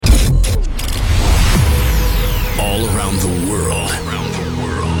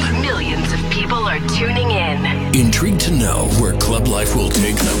Tiesto, where club life will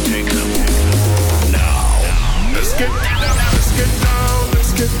take them. Now, let's get down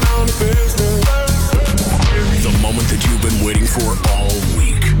to business. The moment that you've been waiting for all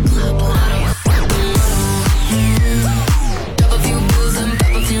week.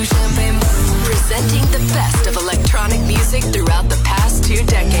 Presenting the best of electronic music throughout the past 2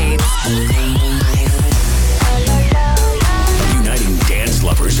 decades. Uniting dance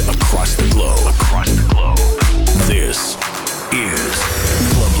lovers across the globe. This is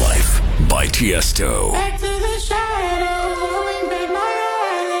Club Life by Tiësto. Back to the shadows, rolling back my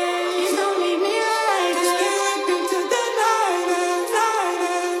eyelids. Please don't leave me like this. Slip into the night.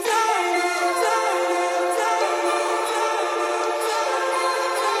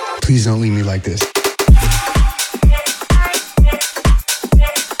 Please don't leave me like this.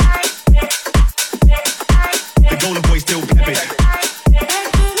 The Golden Boy still pimping.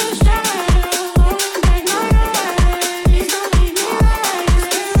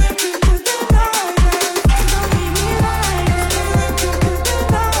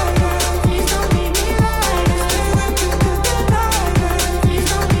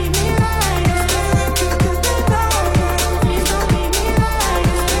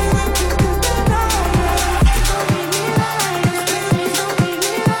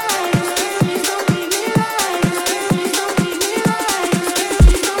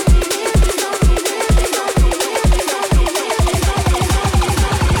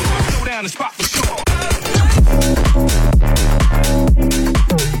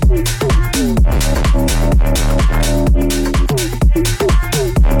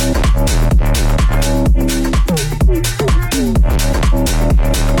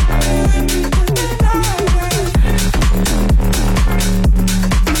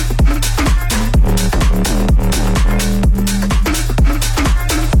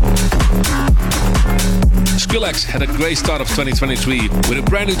 Valax had a great start of 2023 with a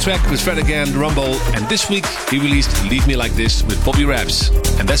brand new track with Fred again, Rumble, and this week he released Leave Me Like This with Bobby Raps.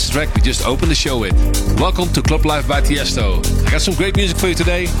 And that's the track we just opened the show with. Welcome to Club Life by Tiësto. I got some great music for you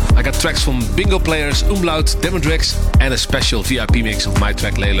today. I got tracks from Bingo Players, Oomloud, N-Drix, and a special VIP mix of my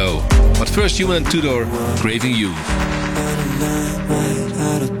track Lay Low. But first, Newman and Tudor, Craving You.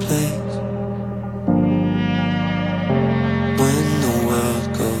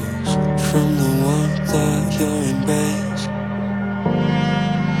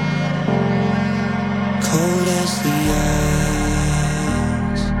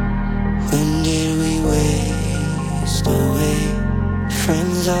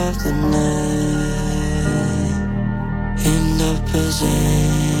 Of the night end up as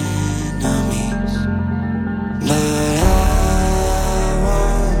enemies, but I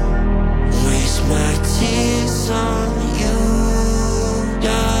won't waste my tears on you,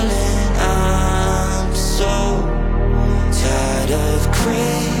 darling. I'm so tired of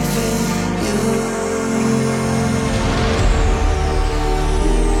craving you.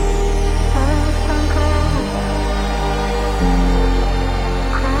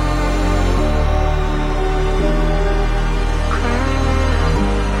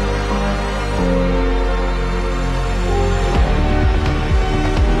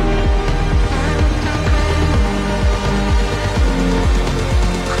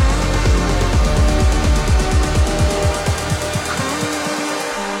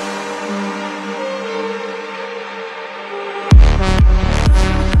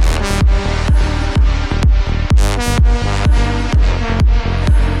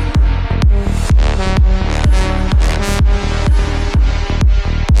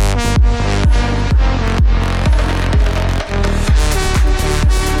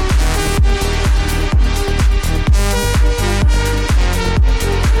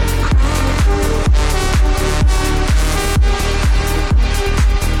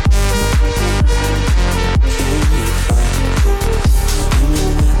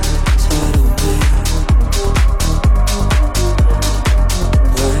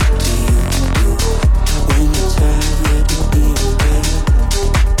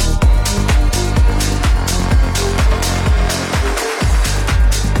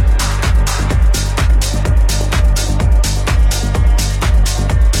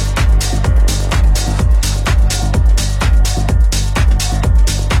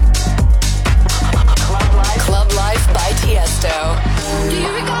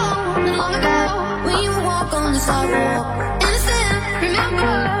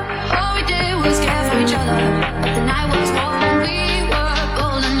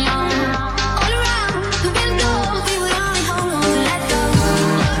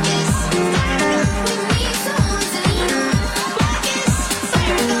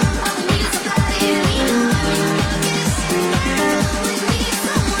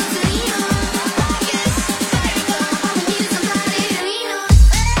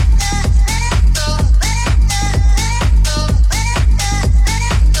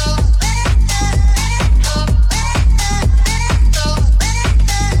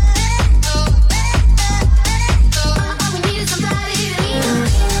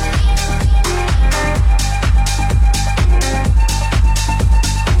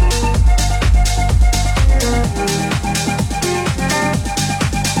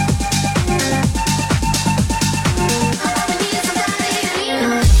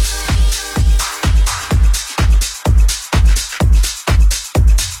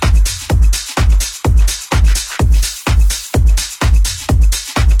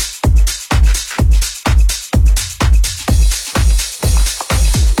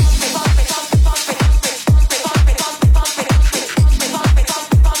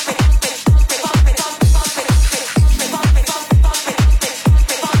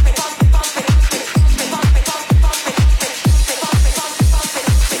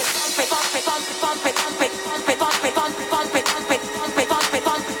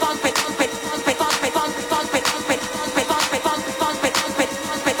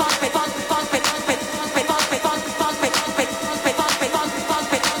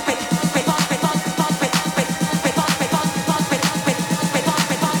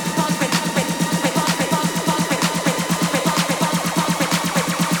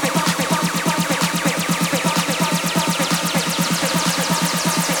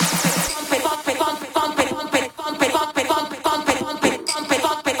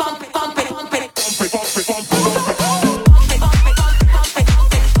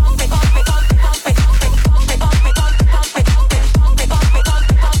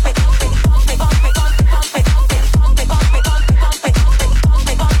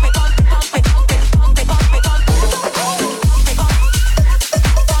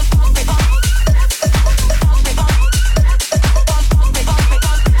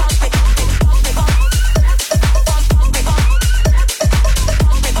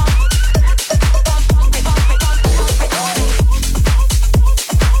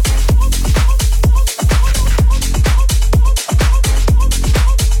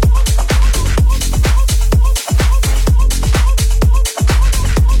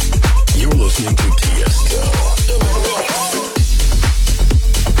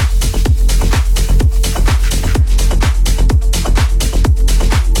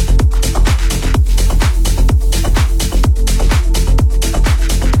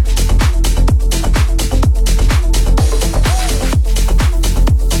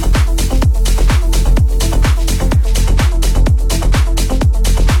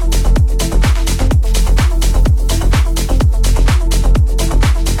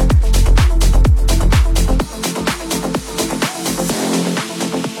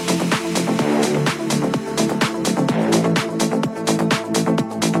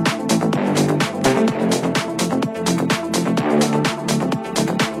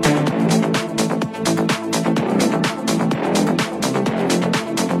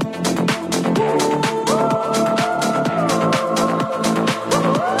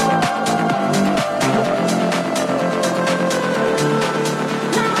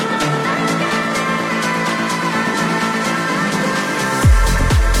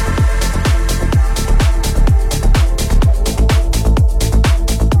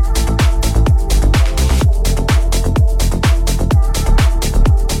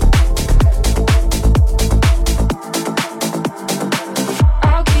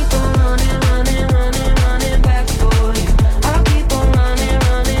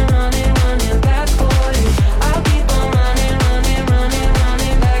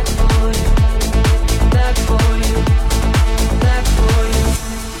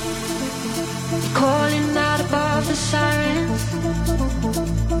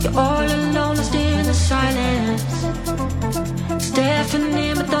 You're all alone, lost in the silence. It's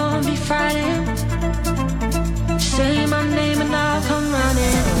deafening, but don't be frightened. Say my name and I'll come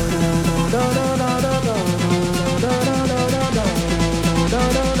running.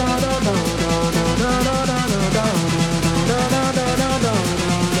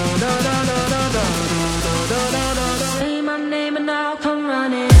 Say my name and I'll come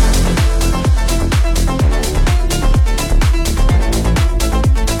running.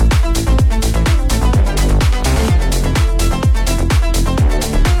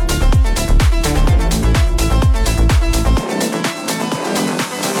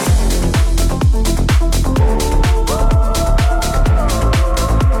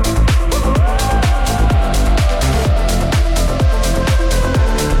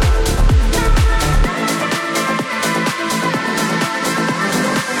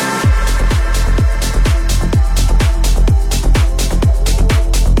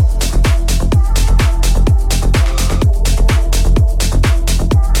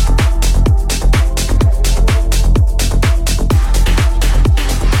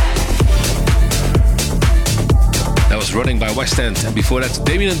 Westend, and before that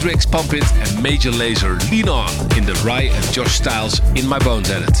Damien and N-Drix, Pump It, and Major Lazer, Lean On, in the Rye and Josh Styles In My Bones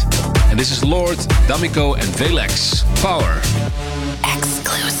edit. And this is LØRD, D'Amico and Valax, Power.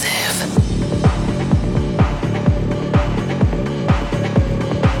 Exclusive.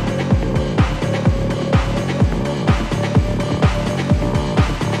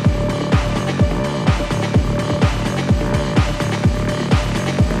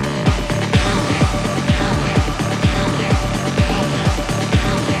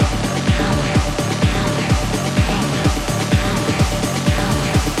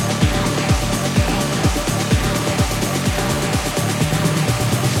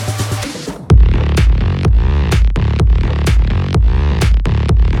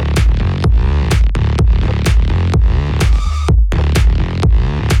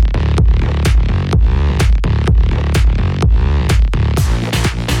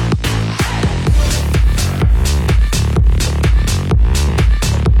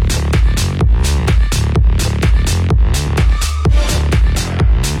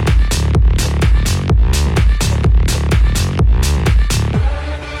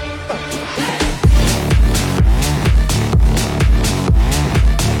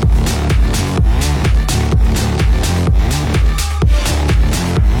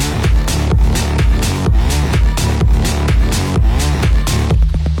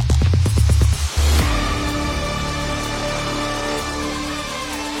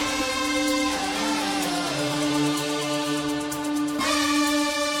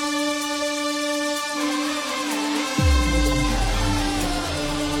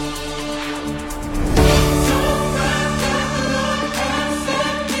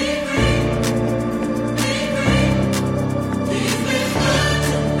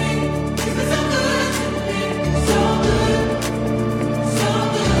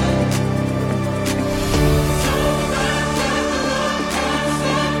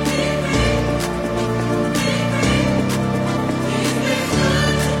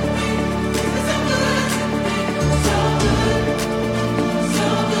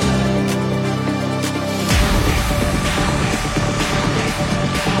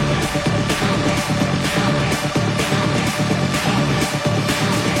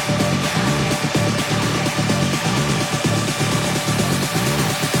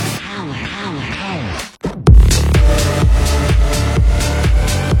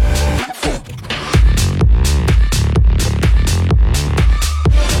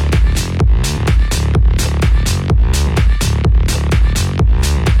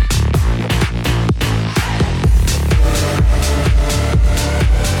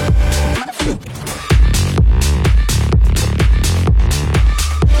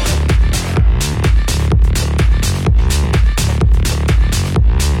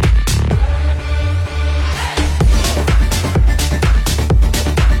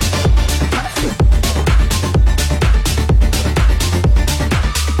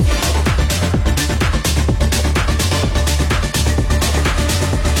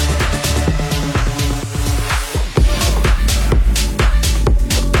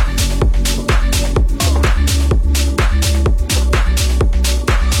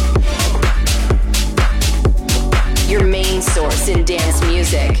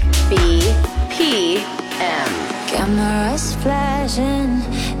 Cameras flashing,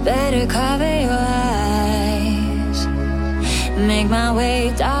 better cover your eyes. Make my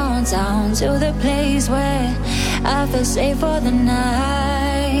way downtown to the place where I feel safe for the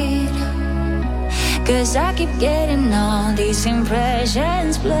night. 'cause I keep getting all these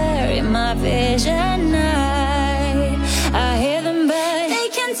impressions blur in my vision. I hear them, but they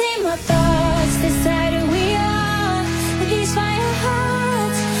can't take my thoughts. Decide who we are. These fire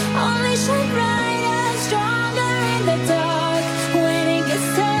hearts only shine brighter, stronger in the dark. When it gets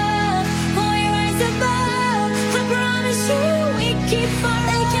tough, we rise above. I promise you, we keep on.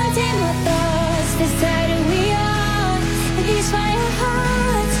 They can't take my thoughts. Decide who we are. These fire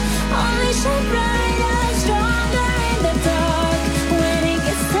hearts only shine brighter, stronger in the dark. When it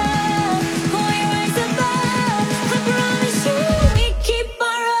gets tough, we rise above. I promise you, we keep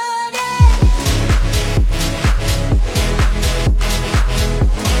on running.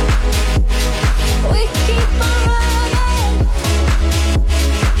 We keep on running.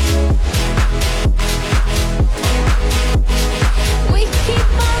 We keep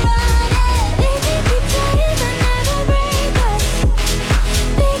on running. They can keep trying but never break us.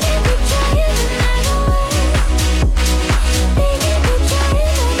 They can keep trying but never win. They can keep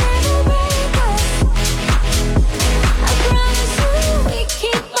trying but never break us. I promise you, we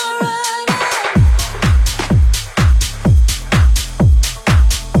keep on running.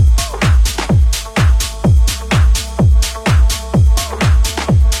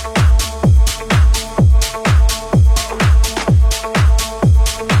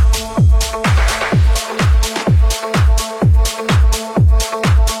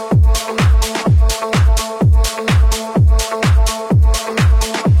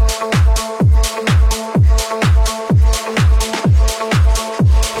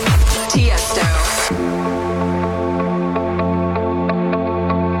 Tiësto.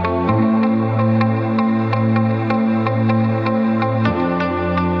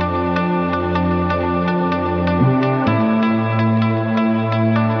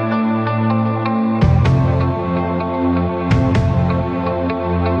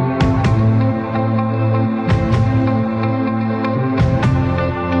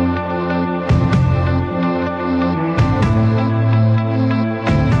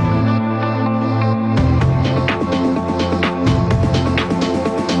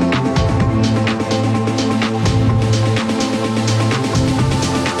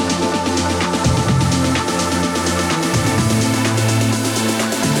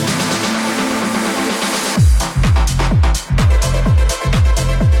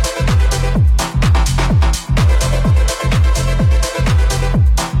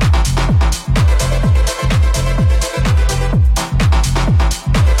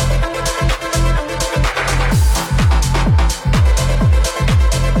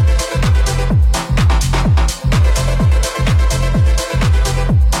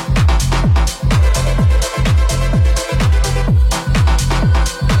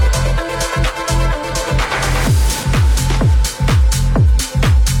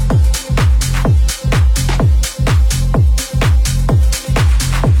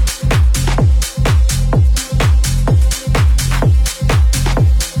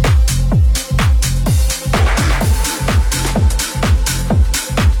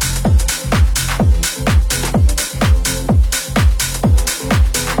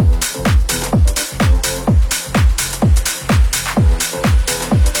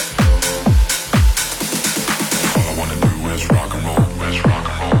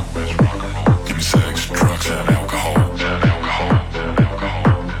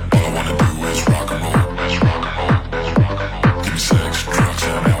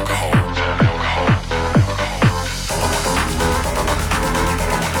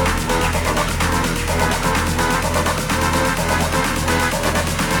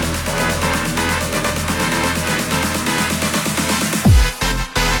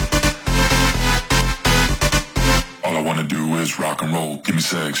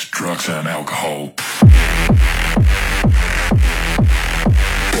 sex, drugs and alcohol.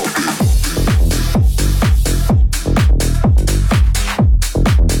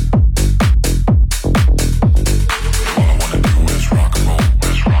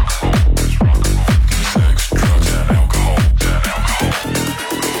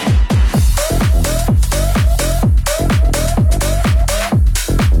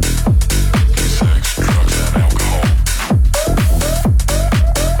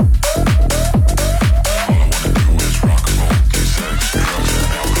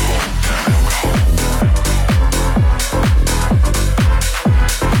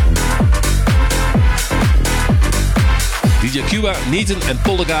 KUBA, NEITAN and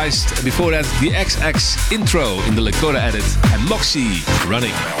Poltergeist. And before that, the XX intro in the Lekota edit. And Moksi,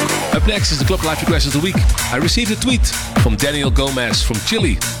 Running. Up next is the Club Live Request of the Week. I received a tweet from Daniel Gomez from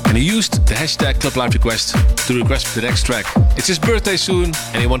Chile, and he used the hashtag Club Live Request to request the next track. It's his birthday soon,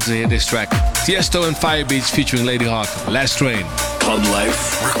 and he wanted to hear this track. Tiësto and Firebeatz featuring Ladyhawke, Last Train. Club Live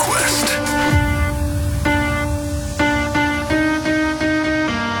Request.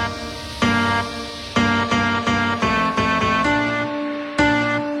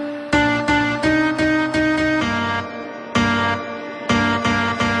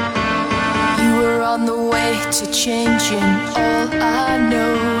 To changing all I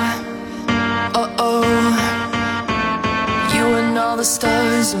know. You and all the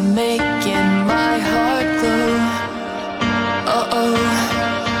stars are making my heart glow.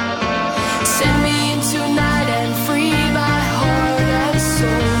 Send me into night and free my heart and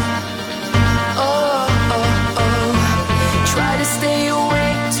soul. Try to stay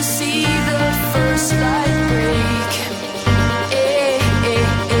awake to see the first light break.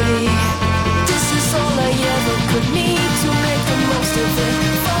 Could need to make the most of it.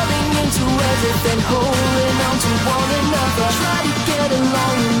 Falling into everything, holding on to one another. Try to get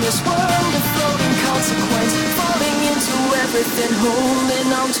along in this world of floating consequence. Falling into everything, holding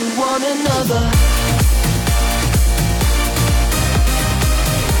on to one another.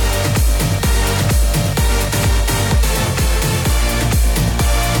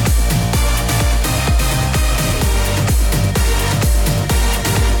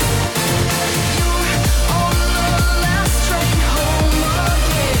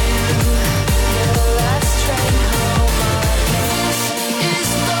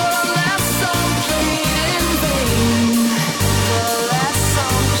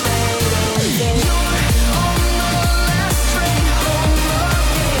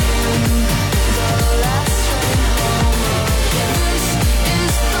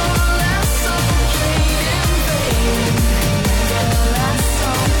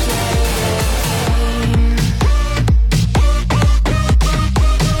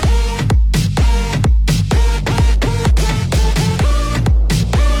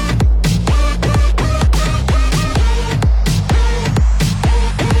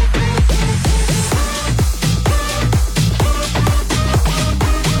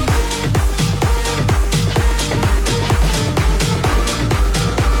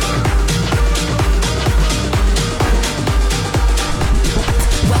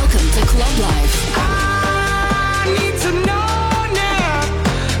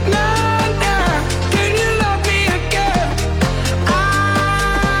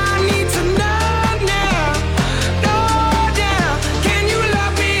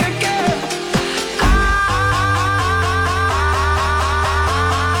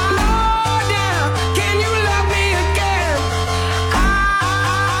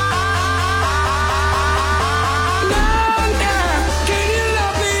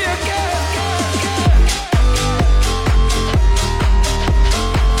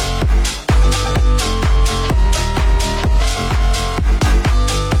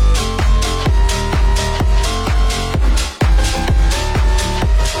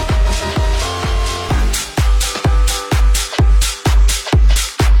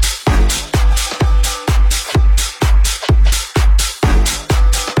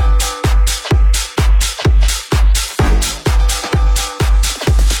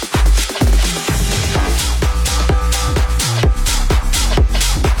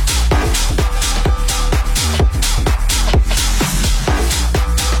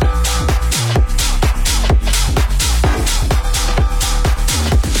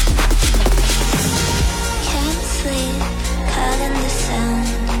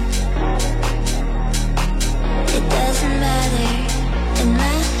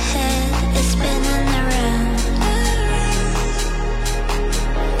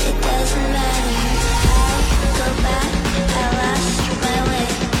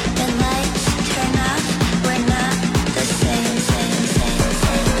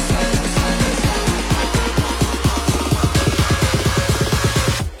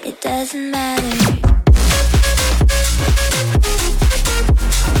 doesn't matter.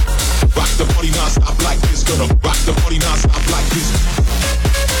 Rock the party non-stop like this. Gonna rock the party non-stop like this.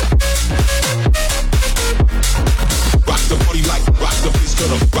 Rock the party like rock the place.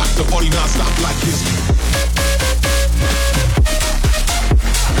 Gonna rock the party non-stop like this.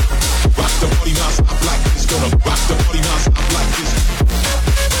 Rock the party non-stop like this. Gonna rock the party non-stop like this.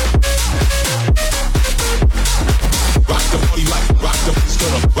 Rock the party like rock the place.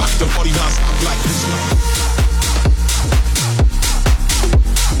 Gonna rock the party non-stop like this.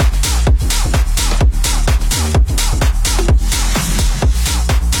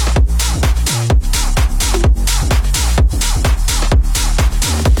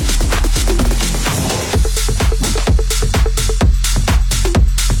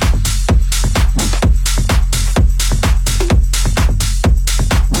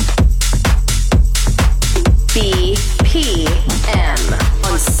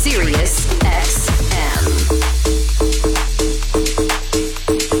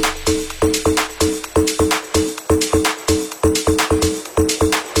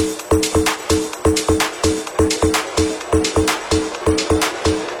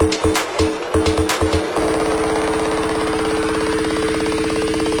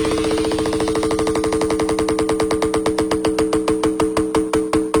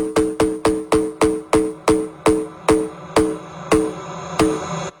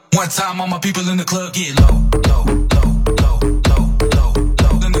 One time all my people in the club get low, low, low, low, low, low,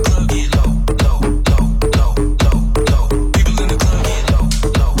 low. In the club get low, low, low, low, low, low. People in the club get low,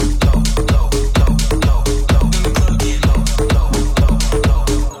 low, low, low, low, low, low. In the club get low, low, low,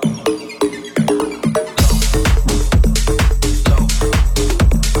 low,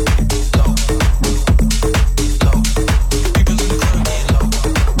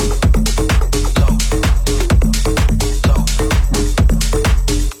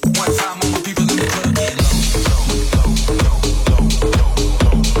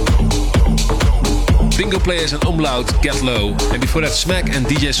 Players and Oomloud, Get Low. And before that, Smack and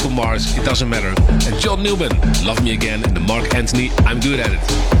DJs from Mars, It Doesn't Matter. And John Newman, Love Me Again, and the Mark Anthony, I'm Good At It.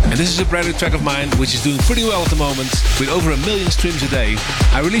 And this is a brand new track of mine, which is doing pretty well at the moment, with over 1 million streams a day.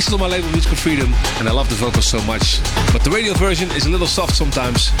 I released it on my label Musical Freedom, and I love the vocals so much. But the radio version is a little soft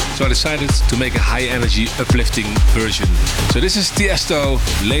sometimes, so I decided to make a high energy, uplifting version. So this is Tiësto,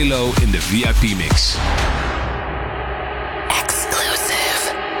 Lay Low in the VIP mix.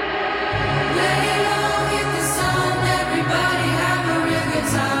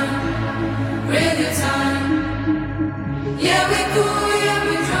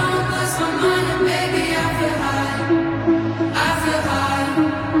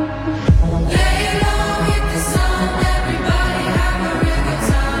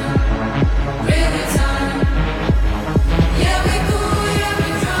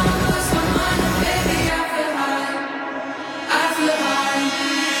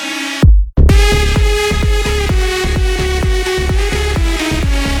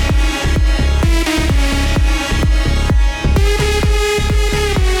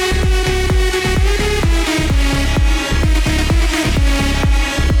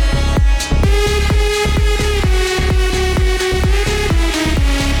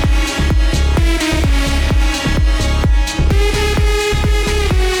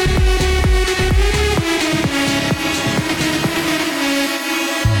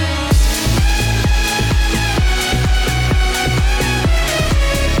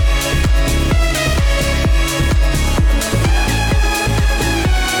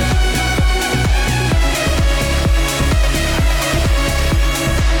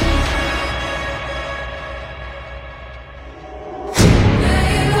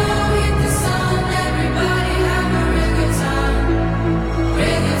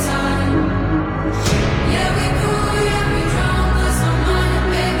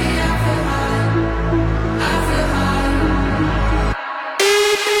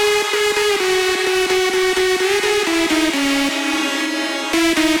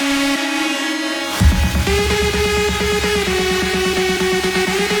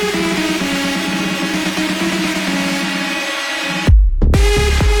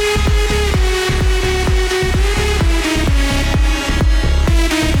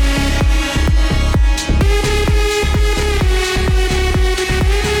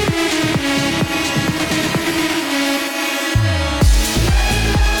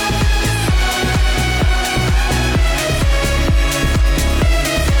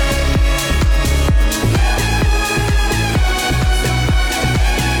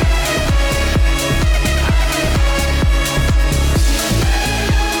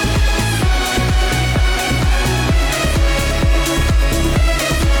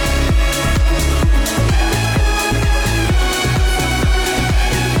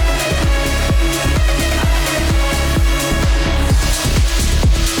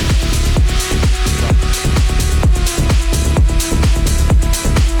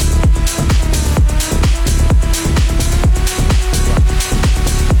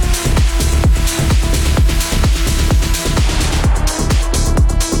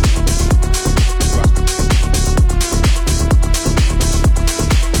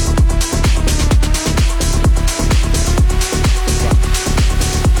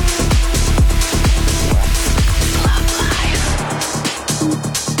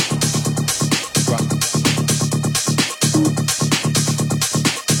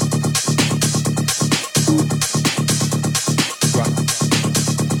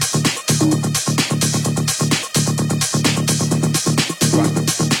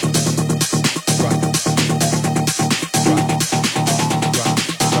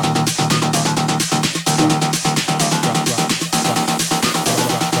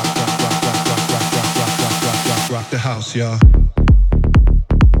 house, y'all.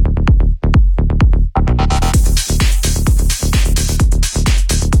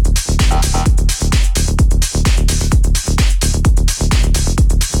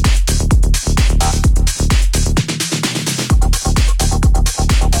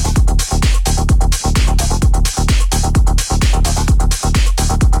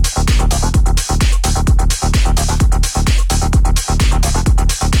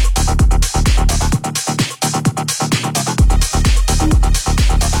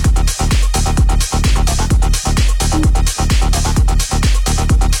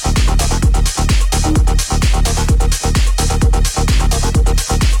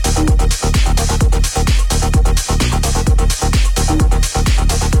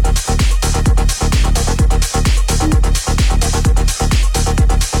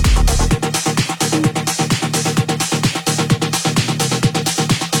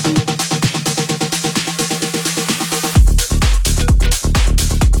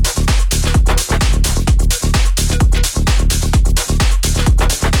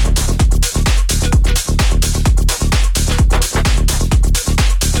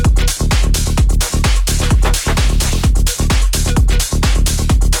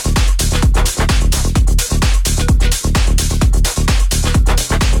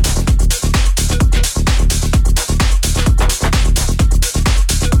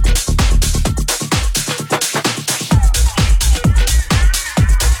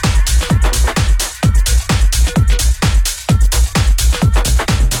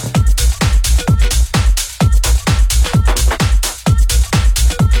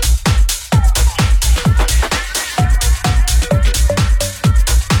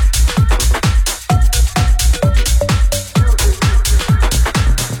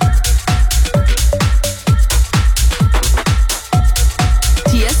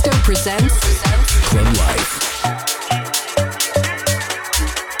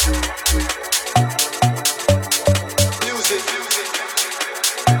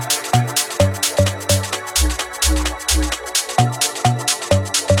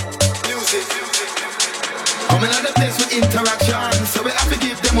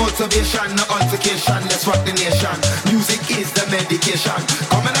 motivation, no altercation. Let's rock the nation. Music is the medication.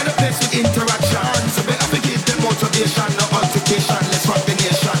 Coming out of place with interaction. So better forget the motivation, no altercation. Let's rock the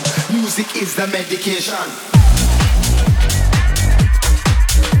nation. Music is the medication.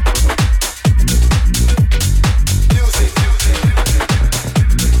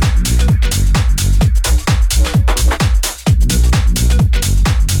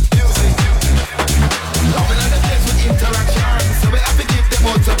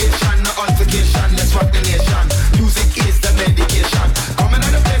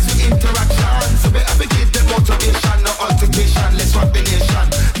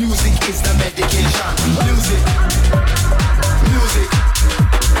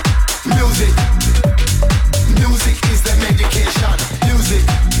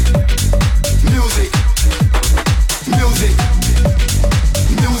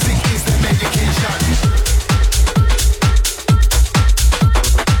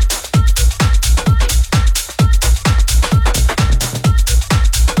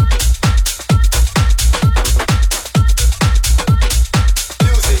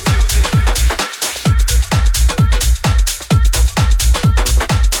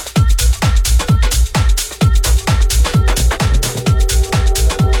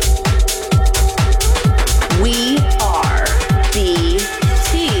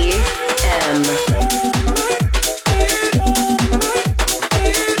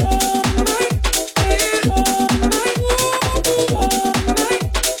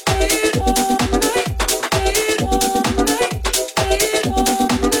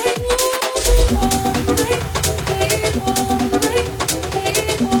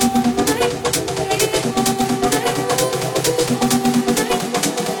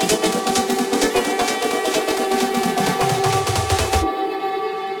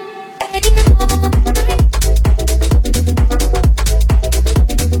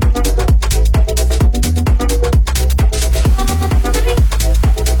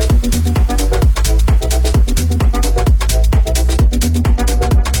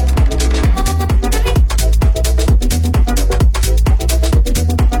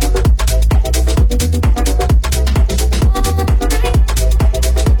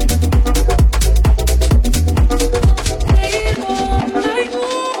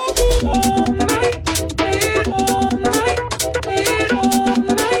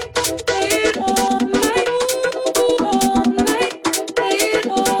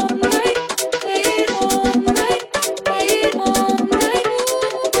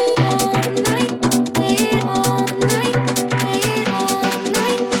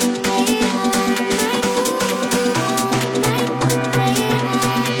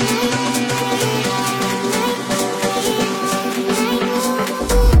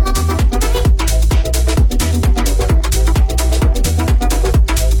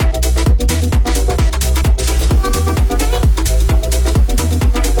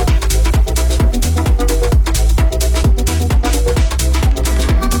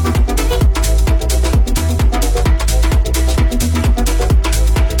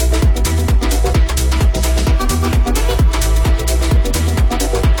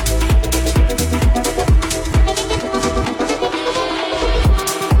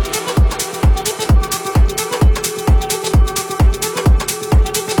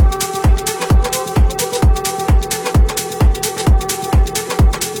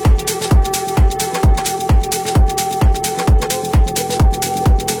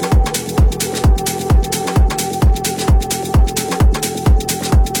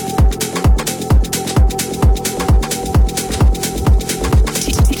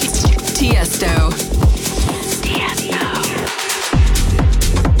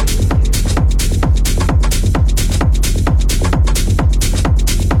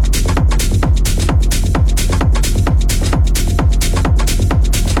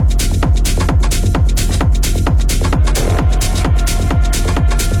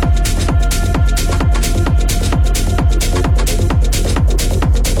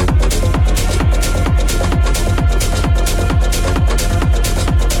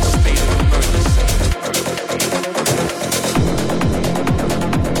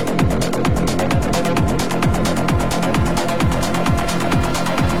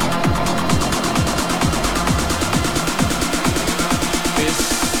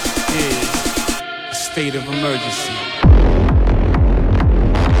 state of emergency.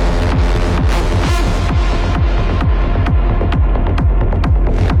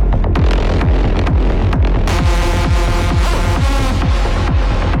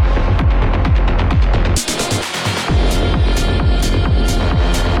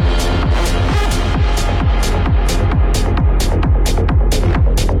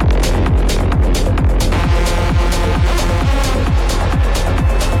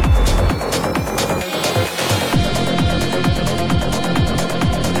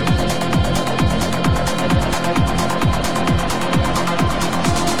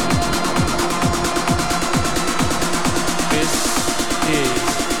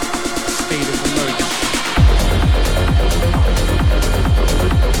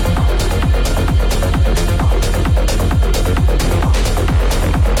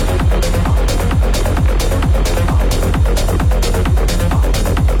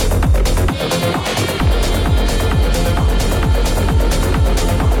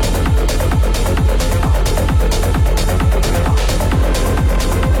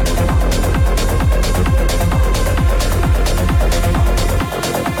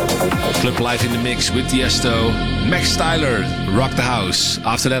 Club Live in the Mix with Tiësto, Max Styler, Rock the House.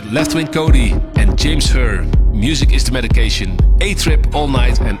 After that, Leftwing, Kody and James Hurr, Music is the Medication, ATRIP, All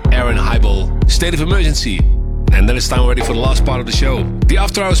Night and Aaron Hibell, State of Emergency. And then it's time already for the last part of the show, the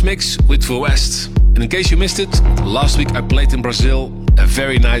After Hours Mix with Westend. And in case you missed it, last week I played in Brazil a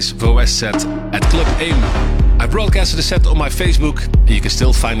very nice West set at Club AIM. I broadcasted the set on my Facebook and you can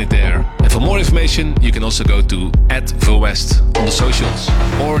still find it there. And for more information, you can also go to @West on the socials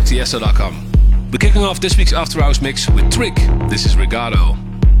or Tiësto.com. We're kicking off this week's After Hours Mix with Trikk. This is Regado.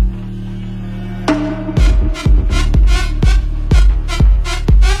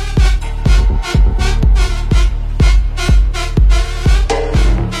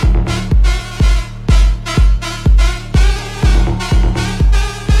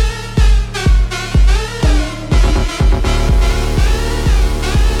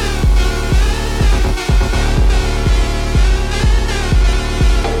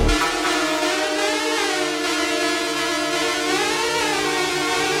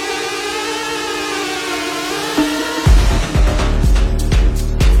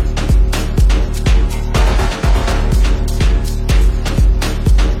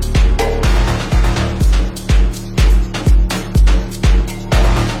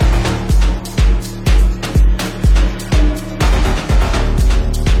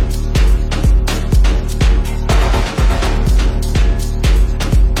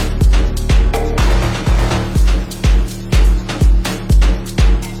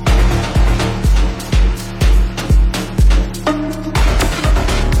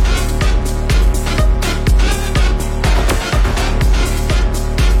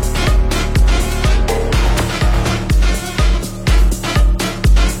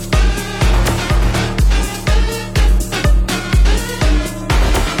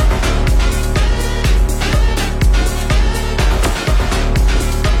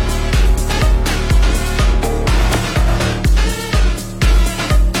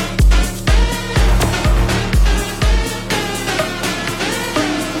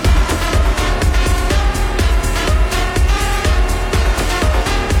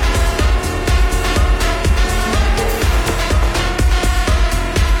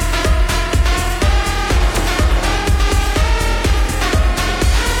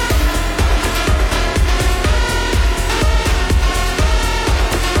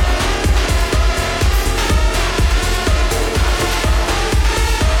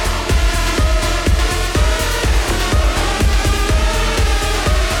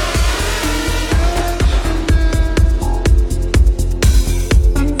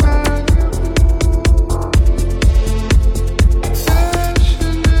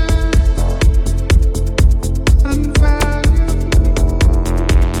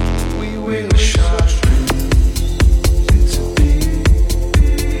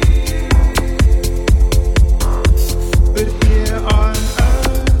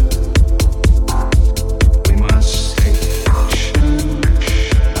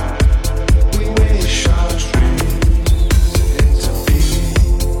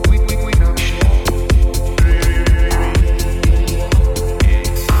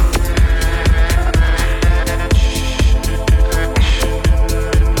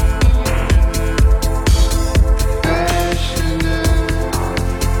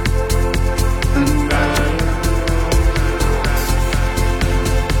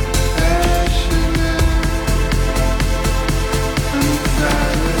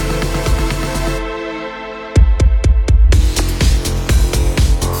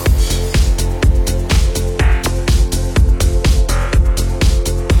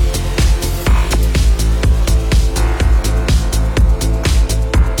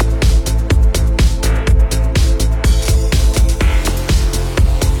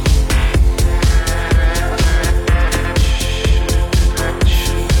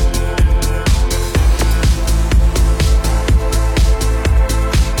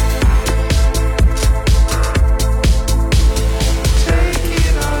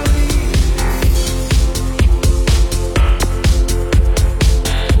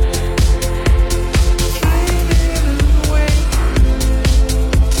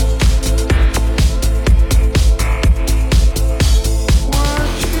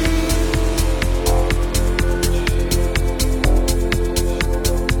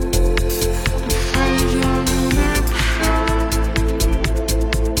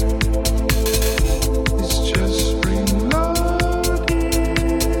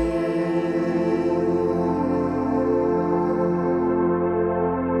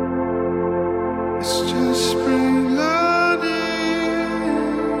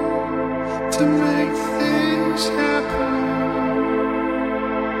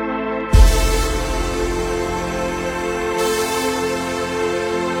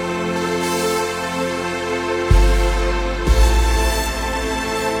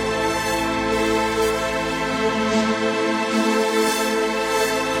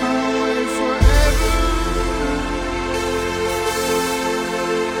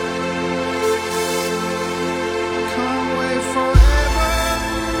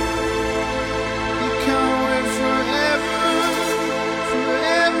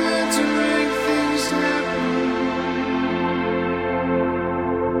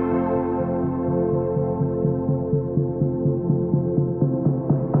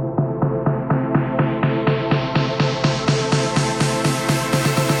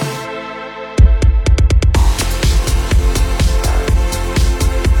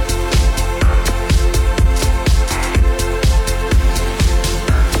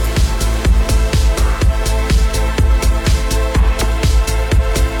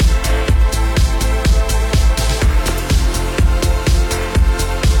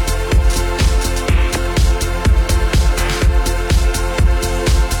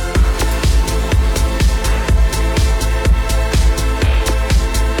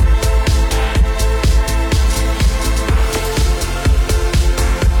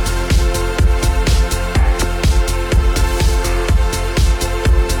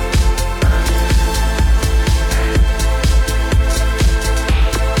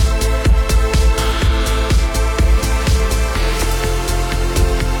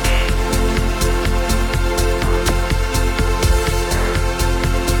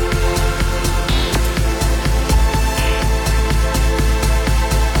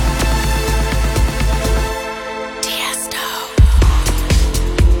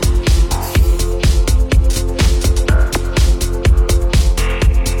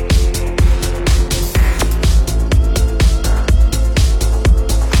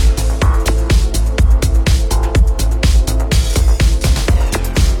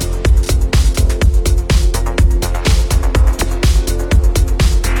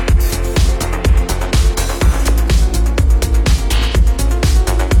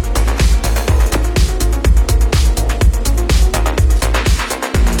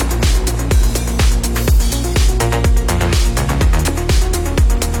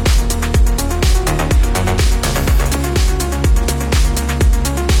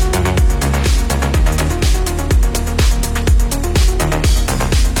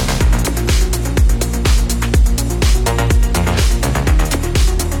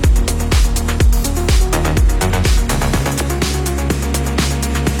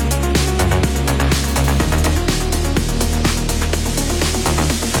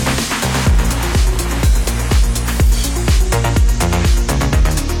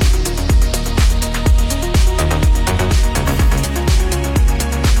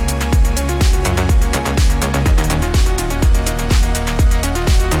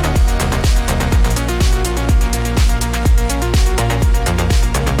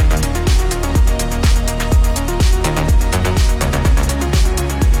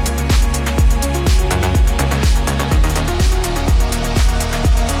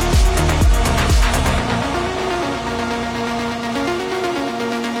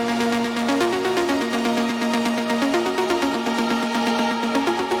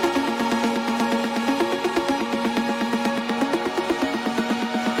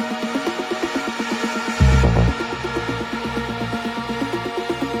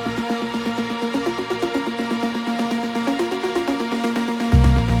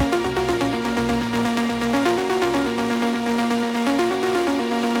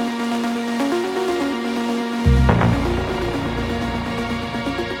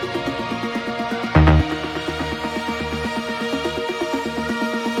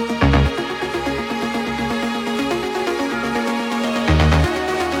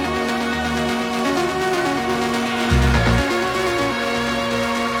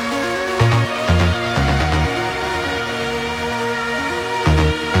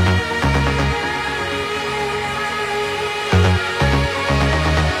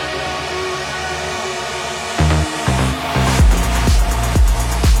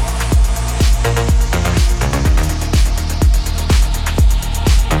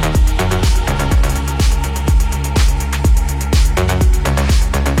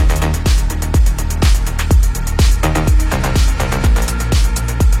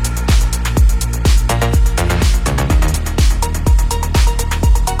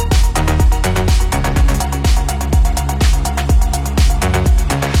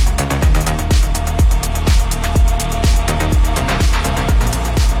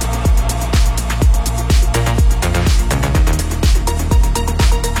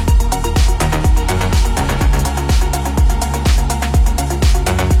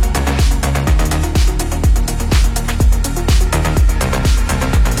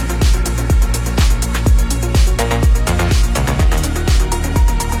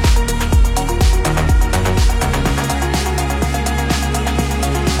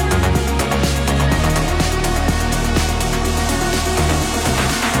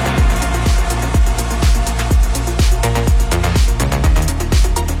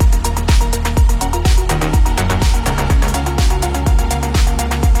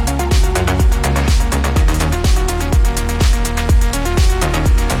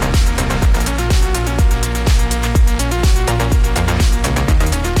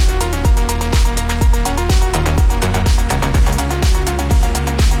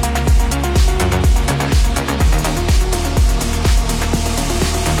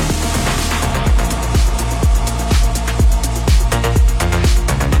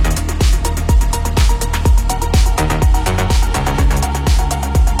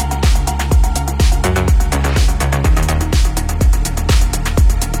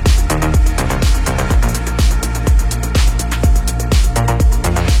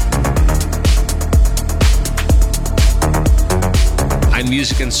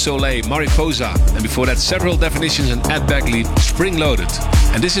 Music and Soleil, Mariposa, and before that several definitions and Ed Begley, Spring Loaded.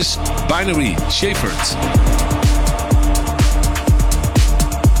 And this is Binary, Schaefert.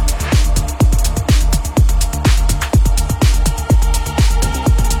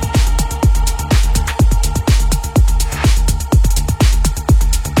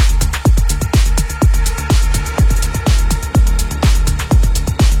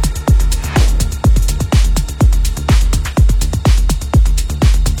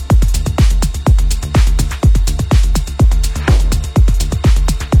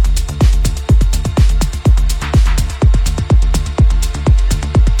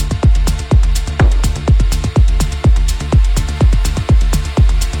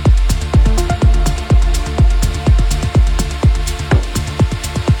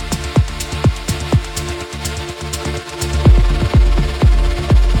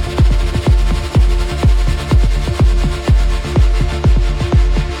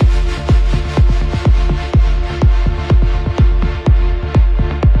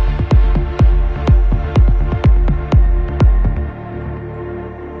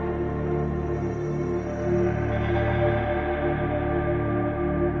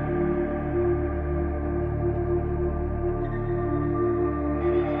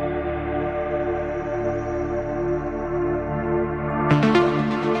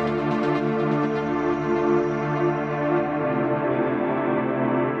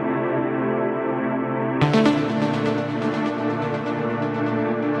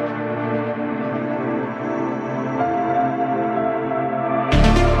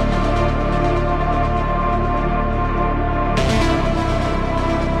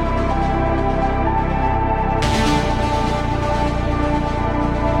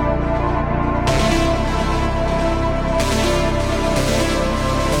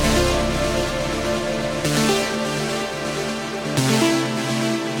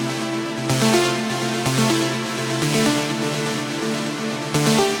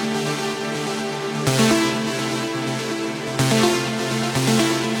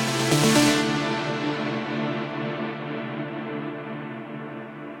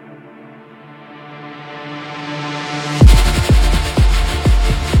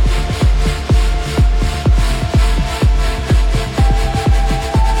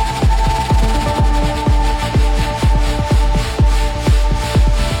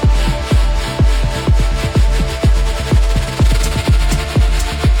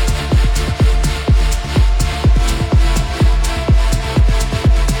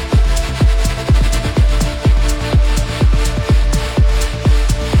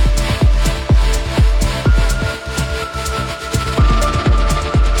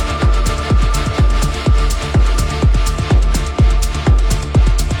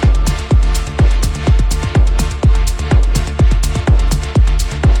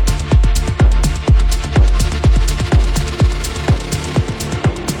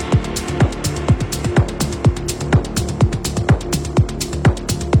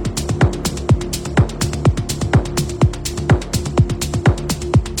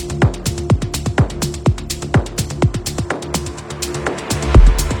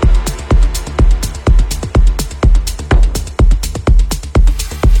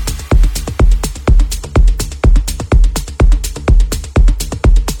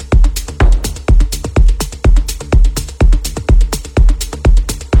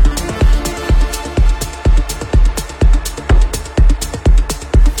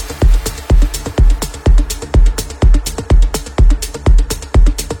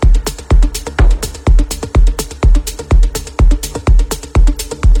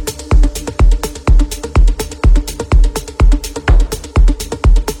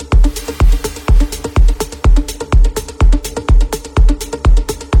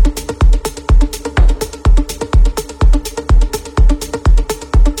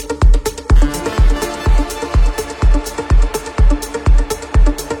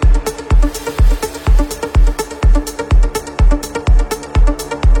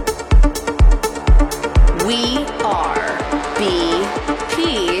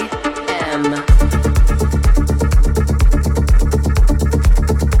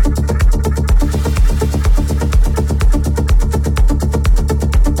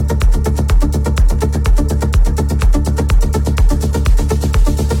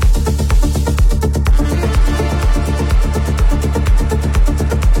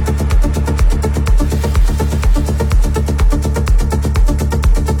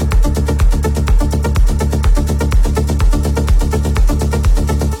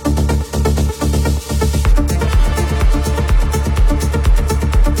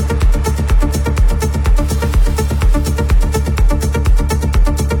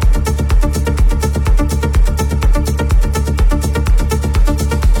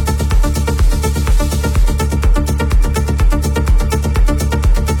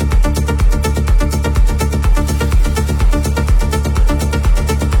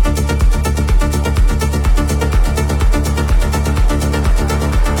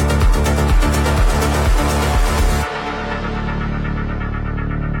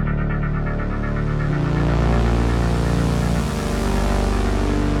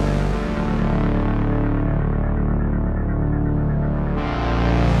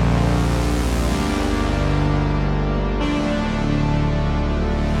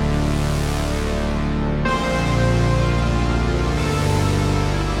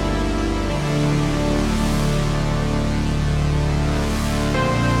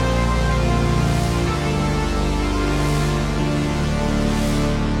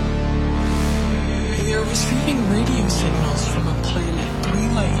 radio signals from a planet 3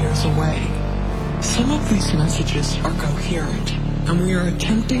 light years away. Some of these messages are coherent, and we are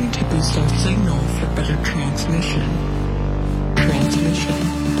attempting to boost our signal for better transmission. Transmission.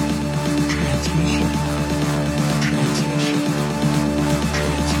 Transmission. Transmission. Transmission. Transmission.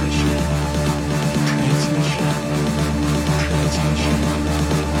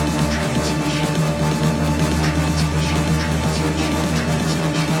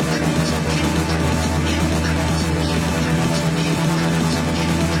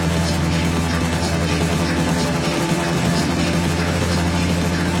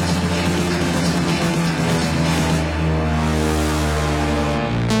 Transmission.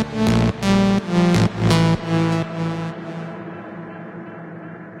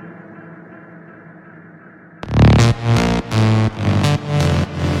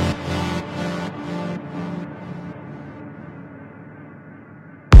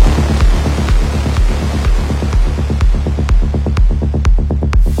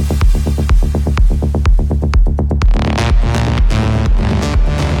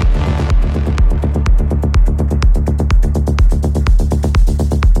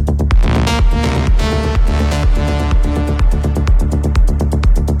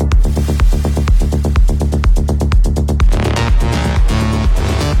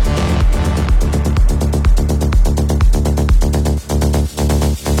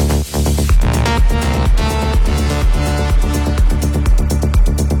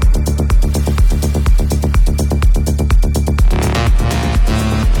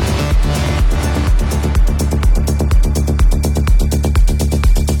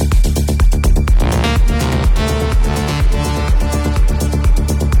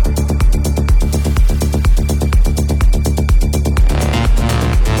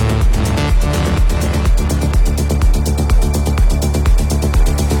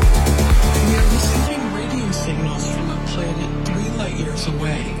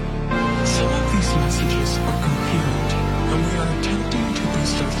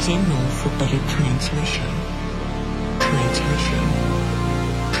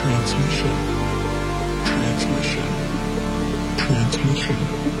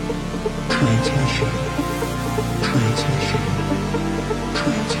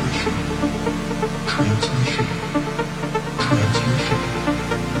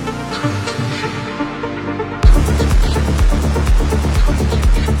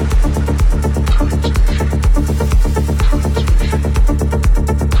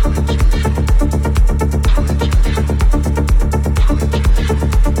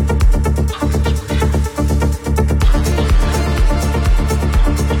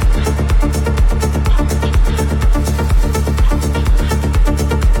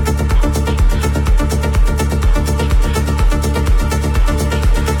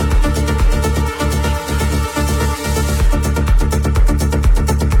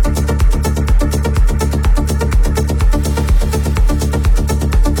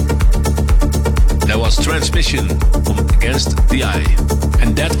 Transmission from Against the Eye.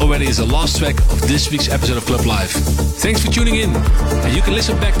 And that already is the last track of this week's episode of Club Live. Thanks for tuning in. And you can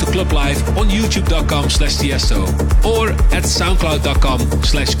listen back to Club Live on youtube.com/Tiësto or at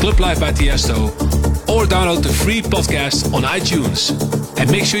soundcloud.com/Club Live by Tiësto, or download the free podcast on iTunes. And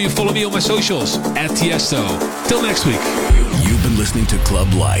make sure you follow me on my socials at Tiësto. Till next week. You've been listening to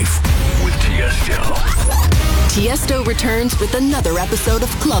Club Live with Tiësto. Tiësto returns with another episode of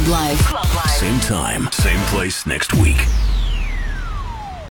Club Live. Same time, same place next week.